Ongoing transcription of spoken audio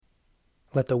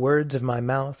Let the words of my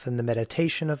mouth and the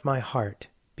meditation of my heart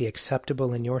be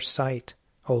acceptable in your sight,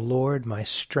 O Lord, my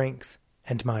strength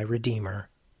and my Redeemer.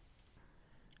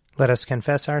 Let us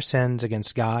confess our sins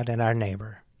against God and our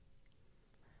neighbor.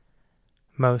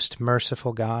 Most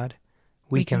merciful God,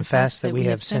 we confess that we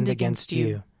have sinned against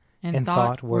you in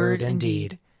thought, word, and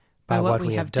deed, by what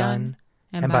we have done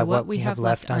and by what we have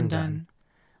left undone.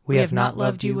 We have not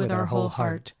loved you with our whole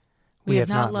heart. We have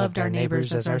not loved our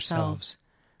neighbors as ourselves.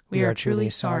 We are truly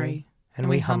sorry, and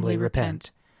we humbly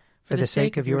repent. For the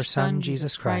sake of your Son,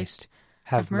 Jesus Christ,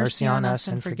 have mercy on us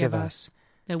and forgive us,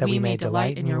 that we may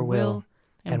delight in your will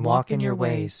and walk in your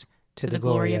ways, to the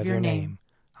glory of your name.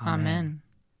 Amen.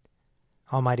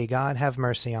 Almighty God, have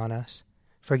mercy on us.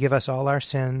 Forgive us all our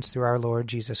sins through our Lord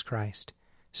Jesus Christ.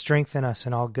 Strengthen us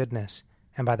in all goodness,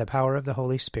 and by the power of the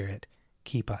Holy Spirit,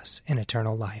 keep us in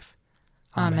eternal life.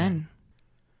 Amen.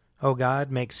 O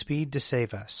God, make speed to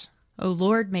save us. O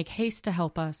Lord, make haste to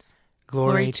help us.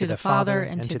 Glory to the Father,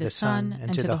 and to the Son,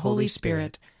 and to the Holy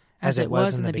Spirit, as it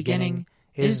was in the beginning,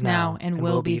 is now, and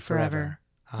will be forever.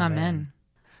 Amen.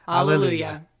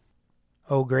 Alleluia.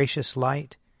 O gracious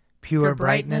light, pure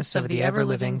brightness of the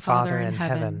ever-living Father in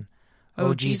heaven,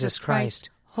 O Jesus Christ,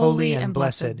 holy and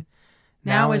blessed,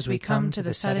 now as we come to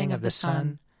the setting of the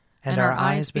sun, and our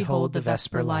eyes behold the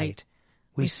vesper light,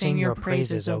 we sing your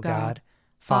praises, O God,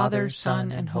 Father,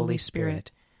 Son, and Holy Spirit.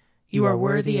 You are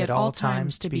worthy at all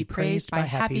times to be praised by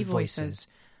happy voices,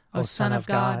 O Son of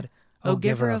God, O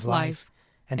Giver of life,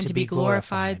 and to be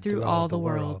glorified through all the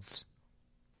worlds.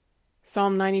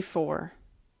 Psalm 94.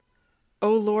 O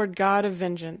Lord God of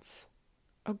vengeance,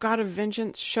 O God of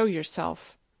vengeance, show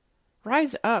yourself.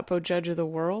 Rise up, O Judge of the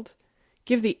world.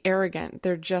 Give the arrogant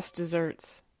their just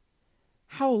deserts.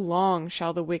 How long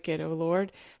shall the wicked, O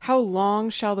Lord, how long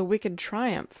shall the wicked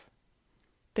triumph?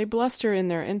 They bluster in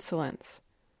their insolence.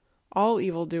 All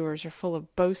evildoers are full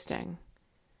of boasting.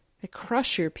 They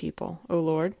crush your people, O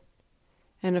Lord,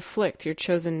 and afflict your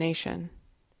chosen nation.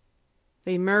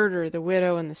 They murder the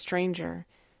widow and the stranger,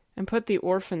 and put the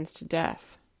orphans to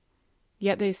death.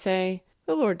 Yet they say,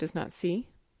 the Lord does not see.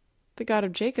 The God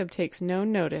of Jacob takes no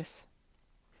notice.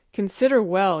 Consider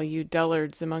well, you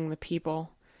dullards among the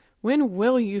people. When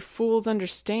will you fools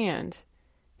understand?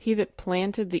 He that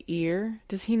planted the ear,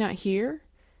 does he not hear?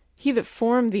 He that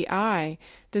formed the eye,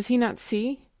 does he not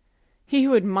see? He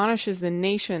who admonishes the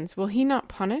nations, will he not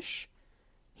punish?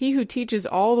 He who teaches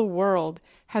all the world,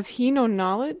 has he no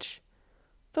knowledge?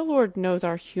 The Lord knows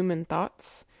our human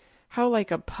thoughts, how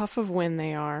like a puff of wind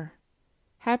they are.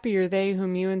 Happy are they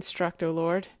whom you instruct, O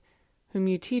Lord, whom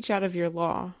you teach out of your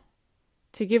law,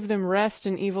 to give them rest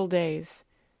in evil days,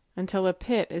 until a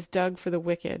pit is dug for the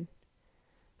wicked.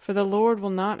 For the Lord will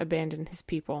not abandon his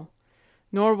people,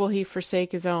 nor will he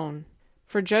forsake his own,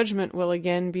 for judgment will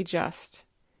again be just,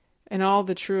 and all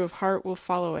the true of heart will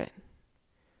follow it.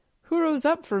 Who rose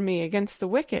up for me against the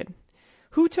wicked?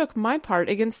 Who took my part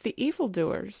against the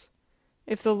evildoers?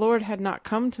 If the Lord had not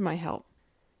come to my help,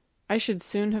 I should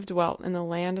soon have dwelt in the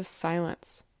land of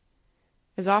silence.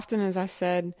 As often as I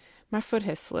said, my foot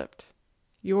has slipped,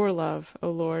 your love, O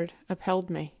Lord, upheld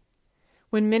me.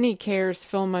 When many cares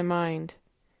fill my mind,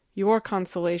 your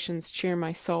consolations cheer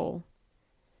my soul.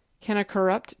 Can a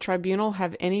corrupt tribunal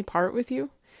have any part with you,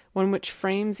 one which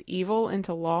frames evil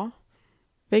into law?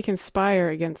 They conspire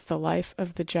against the life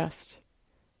of the just,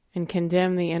 and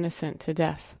condemn the innocent to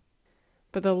death.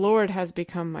 But the Lord has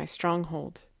become my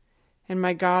stronghold, and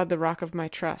my God the rock of my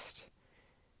trust.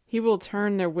 He will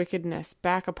turn their wickedness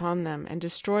back upon them and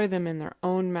destroy them in their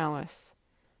own malice.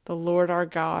 The Lord our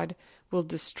God will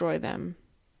destroy them.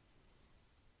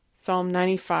 Psalm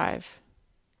 95.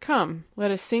 Come, let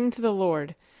us sing to the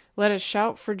Lord. Let us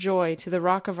shout for joy to the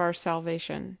rock of our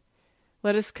salvation.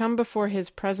 Let us come before his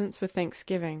presence with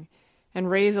thanksgiving, and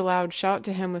raise a loud shout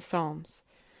to him with psalms.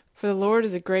 For the Lord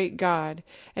is a great God,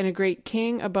 and a great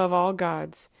King above all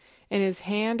gods. In his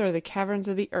hand are the caverns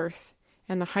of the earth,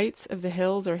 and the heights of the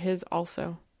hills are his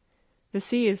also. The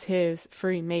sea is his,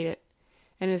 for he made it,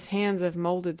 and his hands have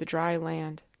molded the dry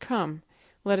land. Come,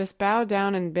 let us bow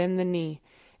down and bend the knee,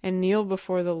 and kneel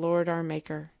before the Lord our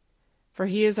Maker. For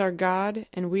he is our God,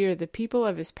 and we are the people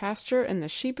of his pasture and the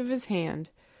sheep of his hand.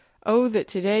 Oh, that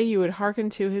today you would hearken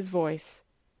to his voice.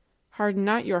 Harden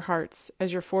not your hearts,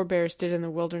 as your forebears did in the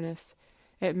wilderness,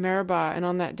 at Meribah and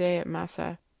on that day at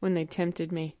Massah, when they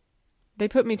tempted me. They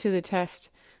put me to the test,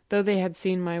 though they had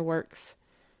seen my works.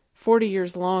 40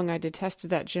 years long I detested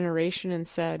that generation and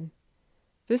said,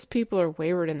 This people are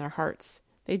wayward in their hearts.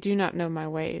 They do not know my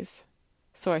ways.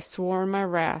 So I swore in my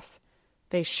wrath,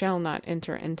 they shall not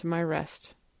enter into my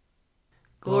rest.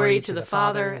 Glory to the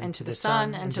Father, and to the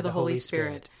Son, and to the Holy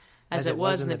Spirit, as it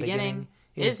was in the beginning,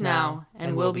 is now,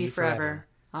 and will be forever.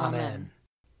 Amen.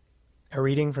 A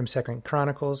reading from 2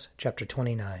 Chronicles, chapter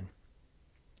 29.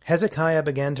 Hezekiah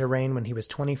began to reign when he was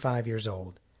 25 years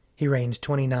old. He reigned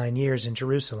 29 years in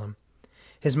Jerusalem.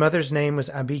 His mother's name was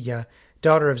Abijah,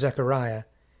 daughter of Zechariah.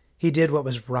 He did what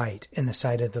was right in the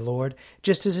sight of the Lord,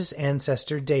 just as his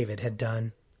ancestor David had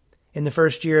done. In the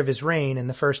first year of his reign, in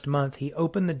the first month, he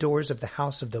opened the doors of the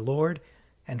house of the Lord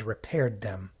and repaired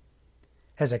them.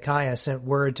 Hezekiah sent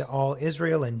word to all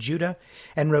Israel and Judah,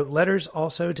 and wrote letters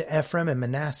also to Ephraim and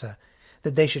Manasseh,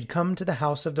 that they should come to the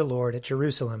house of the Lord at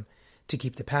Jerusalem to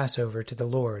keep the Passover to the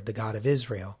Lord, the God of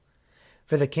Israel.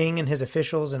 For the king and his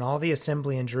officials and all the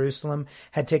assembly in Jerusalem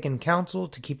had taken counsel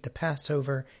to keep the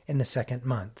Passover in the second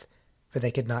month, for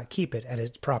they could not keep it at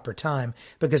its proper time,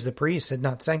 because the priests had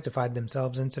not sanctified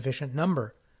themselves in sufficient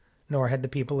number, nor had the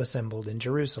people assembled in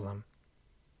Jerusalem.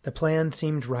 The plan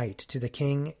seemed right to the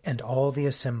king and all the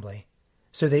assembly.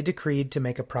 So they decreed to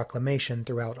make a proclamation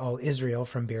throughout all Israel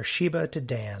from Beersheba to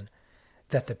Dan,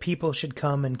 that the people should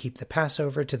come and keep the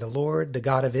Passover to the Lord, the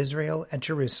God of Israel, at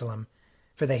Jerusalem,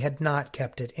 for they had not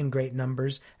kept it in great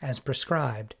numbers as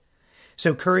prescribed.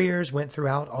 So couriers went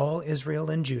throughout all Israel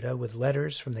and Judah with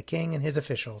letters from the king and his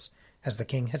officials, as the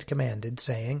king had commanded,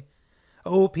 saying,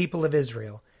 O people of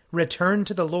Israel, return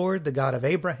to the Lord, the God of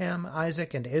Abraham,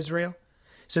 Isaac, and Israel,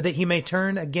 so that he may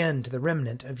turn again to the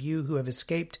remnant of you who have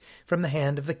escaped from the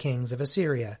hand of the kings of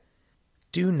Assyria.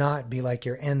 Do not be like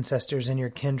your ancestors and your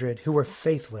kindred, who were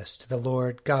faithless to the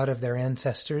Lord, God of their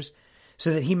ancestors,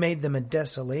 so that he made them a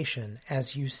desolation,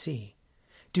 as you see.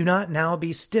 Do not now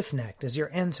be stiff-necked as your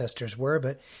ancestors were,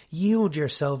 but yield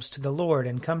yourselves to the Lord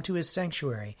and come to his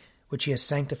sanctuary, which he has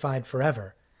sanctified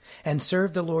forever, and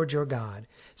serve the Lord your God,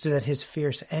 so that his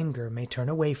fierce anger may turn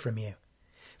away from you.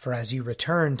 For as you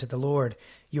return to the Lord,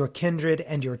 your kindred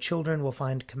and your children will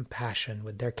find compassion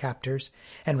with their captors,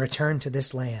 and return to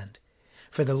this land.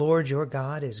 For the Lord your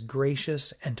God is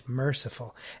gracious and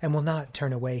merciful, and will not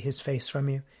turn away his face from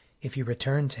you, if you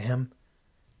return to him.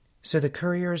 So the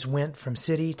couriers went from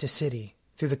city to city,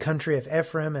 through the country of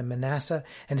Ephraim and Manasseh,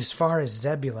 and as far as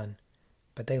Zebulun.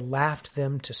 But they laughed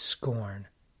them to scorn,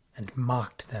 and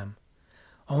mocked them.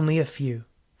 Only a few,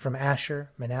 from Asher,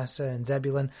 Manasseh, and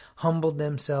Zebulun, humbled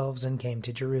themselves and came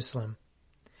to Jerusalem.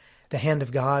 The hand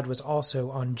of God was also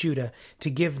on Judah, to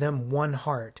give them one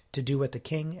heart to do what the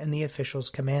king and the officials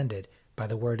commanded by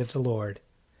the word of the Lord.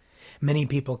 Many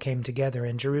people came together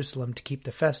in Jerusalem to keep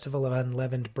the festival of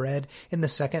unleavened bread in the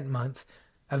second month,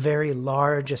 a very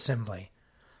large assembly.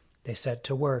 They set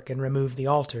to work and removed the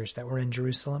altars that were in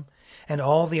Jerusalem, and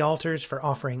all the altars for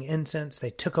offering incense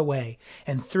they took away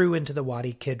and threw into the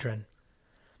Wadi Kidron.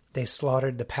 They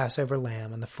slaughtered the Passover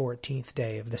lamb on the 14th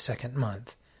day of the second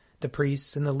month. The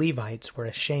priests and the Levites were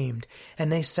ashamed,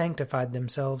 and they sanctified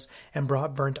themselves and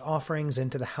brought burnt offerings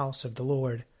into the house of the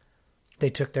Lord. They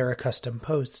took their accustomed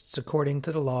posts according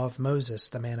to the law of Moses,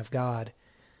 the man of God.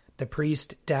 The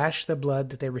priest dashed the blood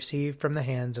that they received from the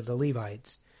hands of the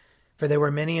Levites. For there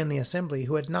were many in the assembly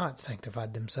who had not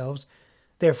sanctified themselves.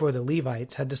 Therefore the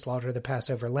Levites had to slaughter the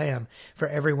Passover lamb for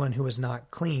everyone who was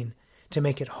not clean, to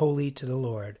make it holy to the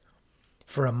Lord.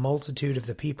 For a multitude of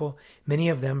the people, many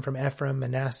of them from Ephraim,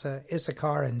 Manasseh,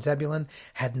 Issachar, and Zebulun,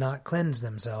 had not cleansed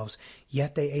themselves,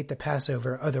 yet they ate the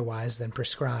Passover otherwise than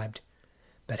prescribed.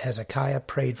 But Hezekiah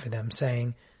prayed for them,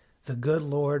 saying, The good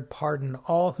Lord pardon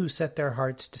all who set their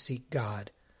hearts to seek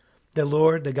God. The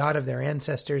Lord, the God of their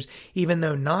ancestors, even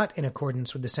though not in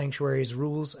accordance with the sanctuary's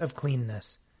rules of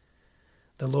cleanness.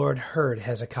 The Lord heard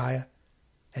Hezekiah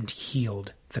and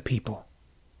healed the people.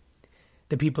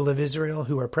 The people of Israel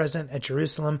who were present at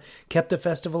Jerusalem kept the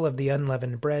festival of the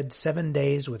unleavened bread 7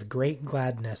 days with great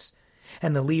gladness.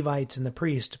 And the Levites and the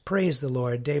priests praised the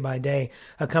Lord day by day,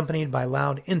 accompanied by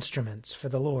loud instruments for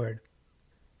the Lord.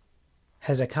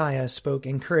 Hezekiah spoke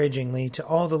encouragingly to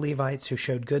all the Levites who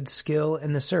showed good skill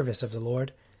in the service of the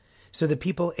Lord. So the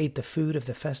people ate the food of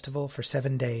the festival for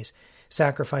 7 days,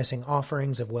 sacrificing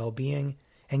offerings of well-being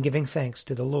and giving thanks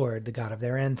to the Lord, the God of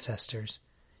their ancestors.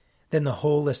 Then the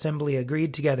whole assembly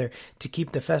agreed together to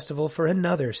keep the festival for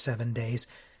another 7 days,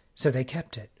 so they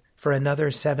kept it for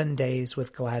another 7 days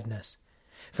with gladness.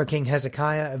 For King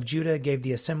Hezekiah of Judah gave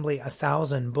the assembly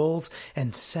 1,000 bulls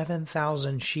and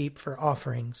 7,000 sheep for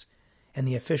offerings, and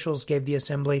the officials gave the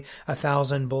assembly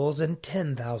 1,000 bulls and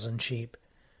 10,000 sheep.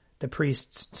 The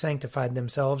priests sanctified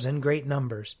themselves in great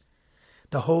numbers.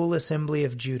 The whole assembly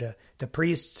of Judah, the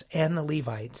priests and the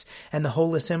Levites, and the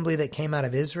whole assembly that came out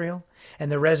of Israel,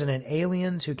 and the resident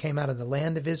aliens who came out of the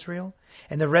land of Israel,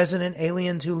 and the resident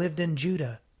aliens who lived in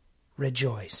Judah,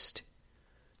 rejoiced.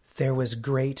 There was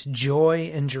great joy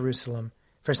in Jerusalem,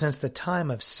 For since the time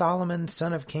of Solomon,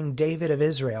 son of King David of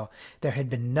Israel, there had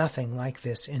been nothing like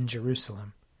this in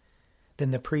Jerusalem.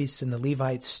 Then the priests and the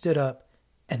Levites stood up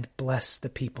and blessed the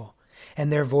people,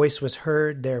 and their voice was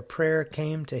heard, their prayer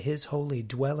came to his holy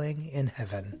dwelling in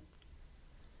heaven.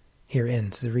 Here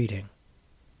ends the reading.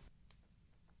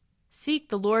 Seek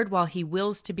the Lord while he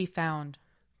wills to be found.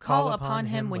 Call upon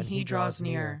him when he draws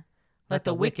near. Let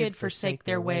the wicked forsake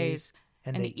their ways,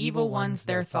 and the evil ones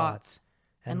their thoughts.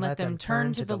 And let them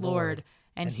turn to the Lord,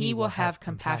 and he will have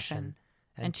compassion,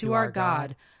 and to our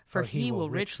God, for he will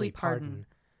richly pardon.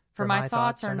 For my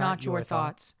thoughts are not your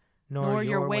thoughts, nor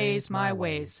your ways my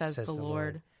ways, says the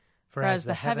Lord. For as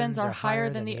the heavens are higher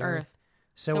than the earth,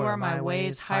 so are my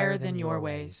ways higher than your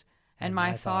ways, and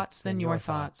my thoughts than your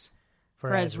thoughts.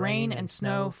 For as rain and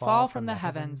snow fall from the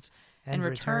heavens, and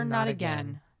return not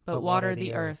again, but water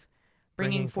the earth,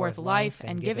 bringing forth life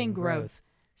and giving growth,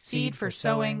 seed for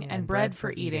sowing and bread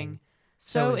for eating,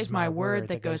 so is my word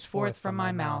that goes forth from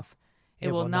my mouth.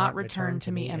 It will not return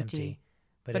to me empty,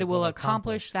 but it will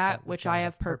accomplish that which I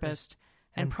have purposed,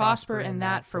 and prosper in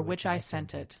that for which I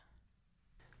sent it.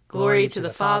 Glory to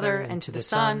the Father, and to the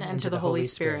Son, and to the Holy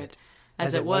Spirit,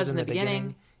 as it was in the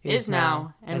beginning, is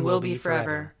now, and will be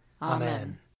forever.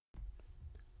 Amen.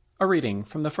 A reading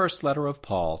from the first letter of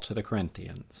Paul to the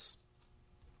Corinthians.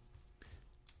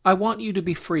 I want you to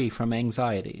be free from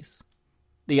anxieties.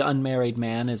 The unmarried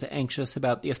man is anxious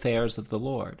about the affairs of the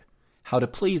Lord, how to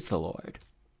please the Lord.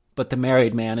 But the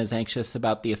married man is anxious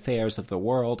about the affairs of the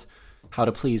world, how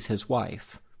to please his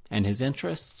wife, and his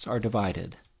interests are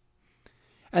divided.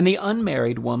 And the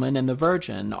unmarried woman and the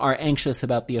virgin are anxious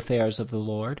about the affairs of the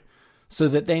Lord, so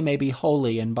that they may be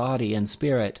holy in body and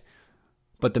spirit.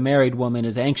 But the married woman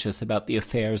is anxious about the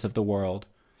affairs of the world,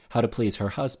 how to please her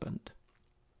husband.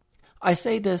 I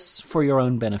say this for your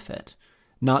own benefit,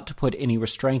 not to put any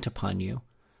restraint upon you,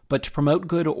 but to promote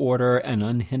good order and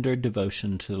unhindered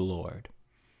devotion to the Lord.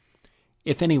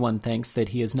 If anyone thinks that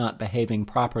he is not behaving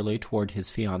properly toward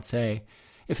his fiancée,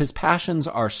 if his passions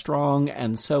are strong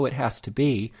and so it has to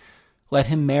be, let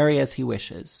him marry as he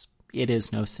wishes. It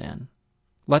is no sin.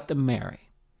 Let them marry.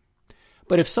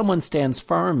 But if someone stands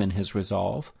firm in his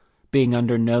resolve, being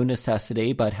under no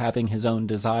necessity but having his own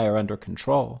desire under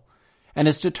control, and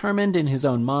is determined in his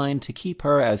own mind to keep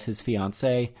her as his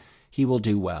fiancée, he will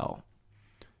do well.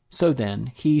 So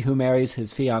then, he who marries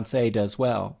his fiancée does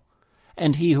well,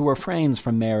 and he who refrains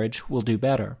from marriage will do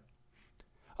better.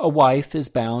 A wife is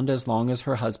bound as long as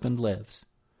her husband lives.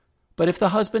 But if the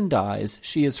husband dies,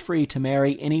 she is free to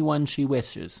marry anyone she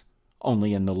wishes,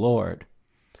 only in the Lord.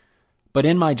 But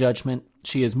in my judgment,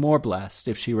 she is more blessed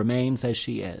if she remains as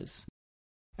she is.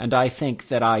 And I think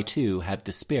that I too have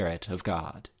the Spirit of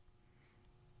God.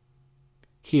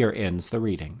 Here ends the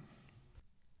reading.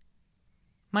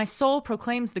 My soul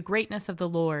proclaims the greatness of the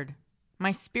Lord.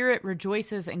 My spirit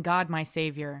rejoices in God my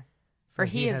Savior. For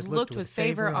he has looked with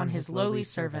favor on his lowly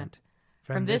servant.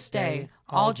 From this day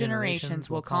all generations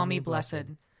will call me blessed.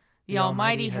 The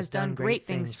Almighty has done great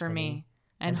things for me,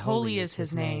 and holy is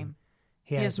his name.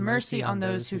 He has mercy on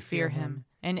those who fear him,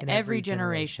 in every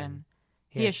generation.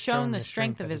 He has shown the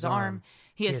strength of his arm.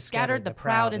 He has scattered the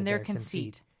proud in their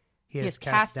conceit. He has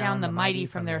cast down the mighty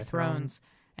from their thrones,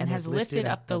 and has lifted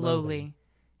up the lowly.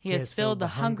 He has filled the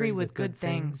hungry with good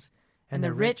things, and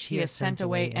the rich he has sent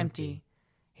away empty.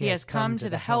 He has come to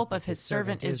the help of his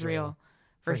servant Israel,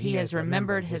 for he has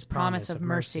remembered his promise of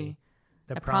mercy,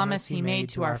 the promise he made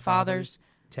to our fathers,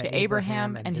 to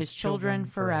Abraham and his children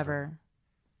forever.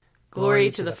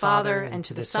 Glory to the Father, and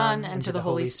to the Son, and to the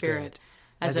Holy Spirit,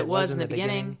 as it was in the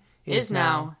beginning, is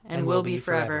now, and will be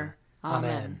forever.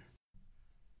 Amen.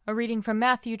 A reading from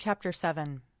Matthew chapter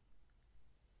 7.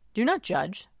 Do not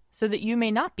judge, so that you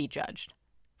may not be judged.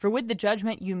 For with the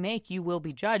judgment you make you will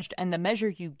be judged, and the measure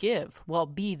you give will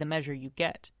be the measure you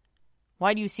get.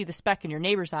 Why do you see the speck in your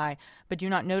neighbor's eye, but do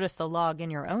not notice the log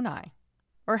in your own eye?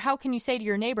 Or how can you say to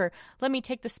your neighbor, let me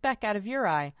take the speck out of your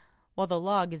eye, while the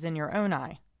log is in your own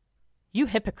eye? You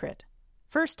hypocrite!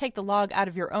 First take the log out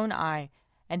of your own eye,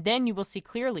 and then you will see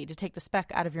clearly to take the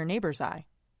speck out of your neighbor's eye.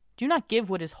 Do not give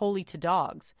what is holy to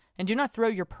dogs, and do not throw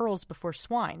your pearls before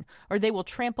swine, or they will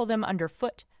trample them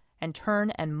underfoot, and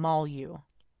turn and maul you.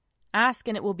 Ask,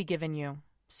 and it will be given you.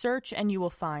 Search, and you will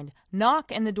find.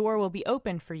 Knock, and the door will be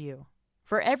opened for you.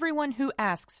 For everyone who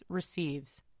asks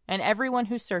receives, and everyone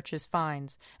who searches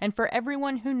finds, and for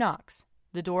everyone who knocks,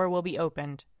 the door will be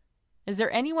opened. Is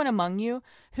there anyone among you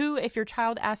who, if your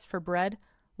child asks for bread,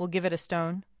 will give it a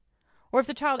stone? Or if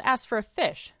the child asks for a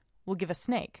fish, will give a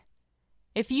snake?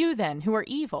 If you then, who are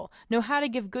evil, know how to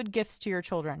give good gifts to your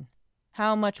children,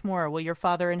 how much more will your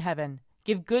Father in heaven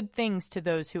give good things to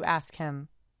those who ask him?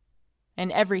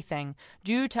 In everything,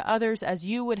 do to others as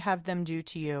you would have them do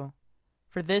to you.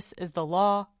 For this is the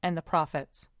law and the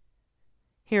prophets.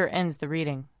 Here ends the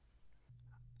reading.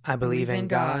 I believe in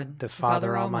God, the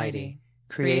Father Almighty,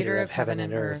 creator of heaven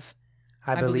and earth.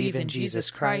 I believe in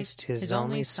Jesus Christ, his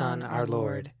only Son, our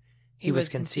Lord. He was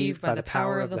conceived by the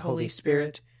power of the Holy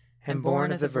Spirit and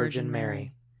born of the Virgin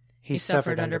Mary. He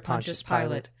suffered under Pontius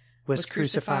Pilate, was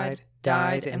crucified,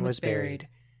 died, and was buried.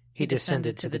 He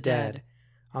descended to the dead.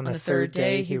 On the third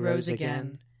day he rose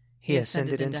again. He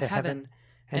ascended into heaven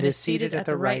and is seated at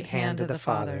the right hand of the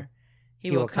Father.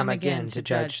 He will come again to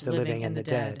judge the living and the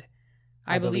dead.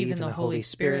 I believe in the Holy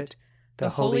Spirit, the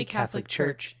Holy Catholic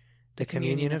Church, the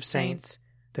communion of saints,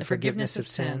 the forgiveness of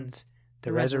sins,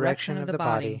 the resurrection of the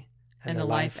body, and the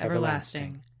life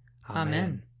everlasting.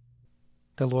 Amen.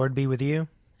 The Lord be with you.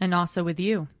 And also with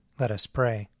you. Let us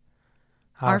pray.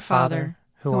 Our Father,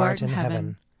 who art in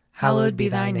heaven, hallowed be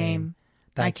thy name.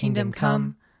 Thy kingdom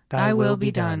come, thy will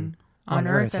be done, on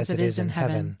earth as it is in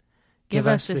heaven. Give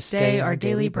us this day our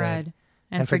daily bread,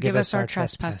 and forgive us our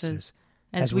trespasses,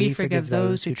 as we forgive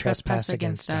those who trespass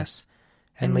against us.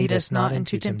 And lead us not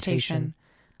into temptation,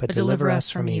 but deliver us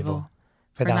from evil.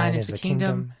 For thine is the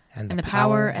kingdom, and the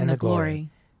power, and the glory,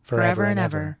 forever and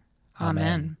ever.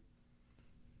 Amen.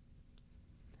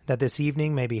 That this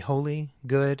evening may be holy,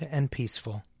 good, and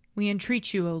peaceful. We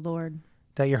entreat you, O Lord.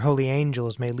 That your holy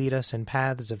angels may lead us in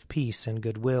paths of peace and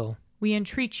goodwill. We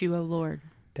entreat you, O Lord.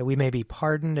 That we may be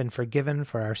pardoned and forgiven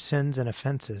for our sins and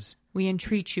offenses. We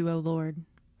entreat you, O Lord.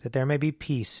 That there may be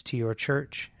peace to your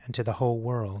church and to the whole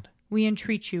world. We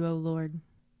entreat you, O Lord.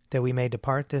 That we may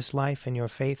depart this life in your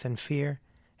faith and fear,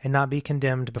 and not be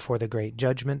condemned before the great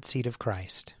judgment seat of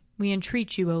Christ. We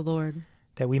entreat you, O Lord.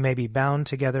 That we may be bound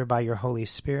together by your Holy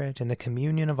Spirit in the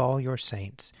communion of all your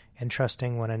saints,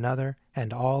 entrusting one another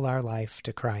and all our life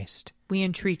to Christ. We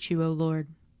entreat you, O Lord.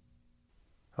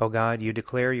 O God, you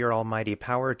declare your almighty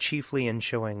power chiefly in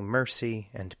showing mercy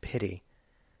and pity.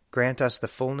 Grant us the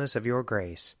fullness of your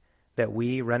grace, that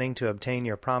we, running to obtain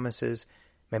your promises,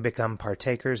 may become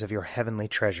partakers of your heavenly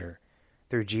treasure.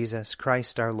 Through Jesus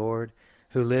Christ our Lord,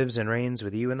 who lives and reigns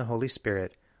with you in the Holy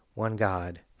Spirit, one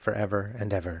God, forever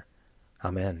and ever.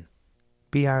 Amen.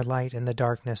 Be our light in the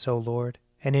darkness, O Lord,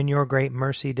 and in your great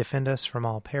mercy defend us from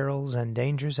all perils and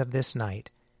dangers of this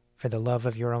night, for the love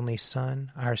of your only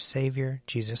Son, our Savior,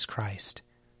 Jesus Christ.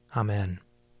 Amen.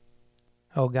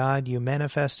 O God, you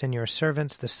manifest in your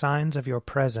servants the signs of your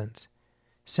presence.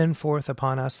 Send forth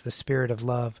upon us the Spirit of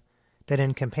love, that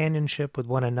in companionship with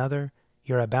one another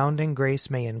your abounding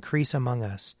grace may increase among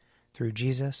us, through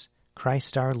Jesus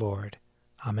Christ our Lord.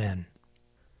 Amen.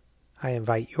 I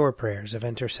invite your prayers of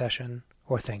intercession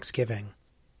or thanksgiving.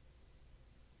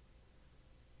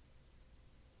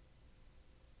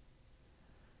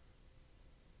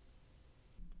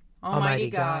 Almighty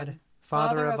God,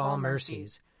 Father of all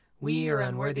mercies, we, your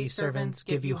unworthy servants,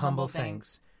 give you humble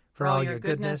thanks for all your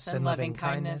goodness and loving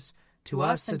kindness to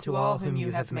us and to all whom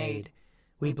you have made.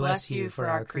 We bless you for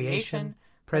our creation,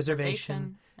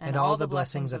 preservation, and all the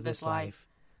blessings of this life,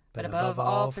 but above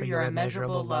all for your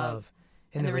immeasurable love,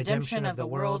 in the redemption of the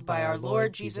world by our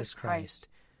Lord Jesus Christ,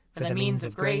 for the means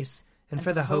of grace and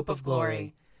for the hope of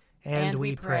glory. And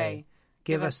we pray,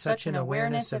 give us such an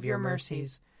awareness of your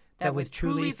mercies, that with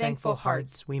truly thankful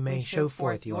hearts we may show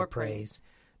forth your praise,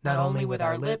 not only with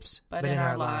our lips, but in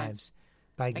our lives,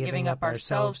 by giving up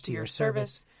ourselves to your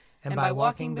service, and by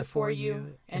walking before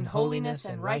you in holiness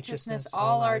and righteousness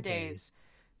all our days,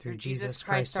 through Jesus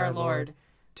Christ our Lord,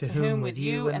 to whom with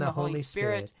you and the Holy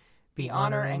Spirit be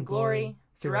honor and glory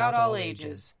throughout all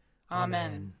ages.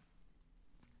 Amen.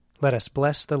 Let us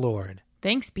bless the Lord.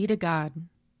 Thanks be to God.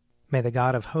 May the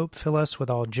God of hope fill us with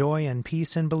all joy and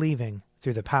peace in believing,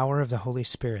 through the power of the Holy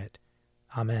Spirit.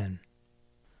 Amen.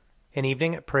 An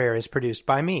Evening at Prayer is produced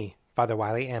by me, Father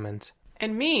Wiley Ammons.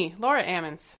 And me, Laura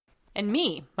Ammons. And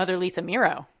me, Mother Lisa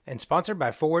Meirow. And sponsored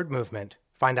by Forward Movement.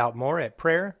 Find out more at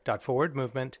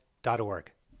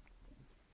prayer.forwardmovement.org.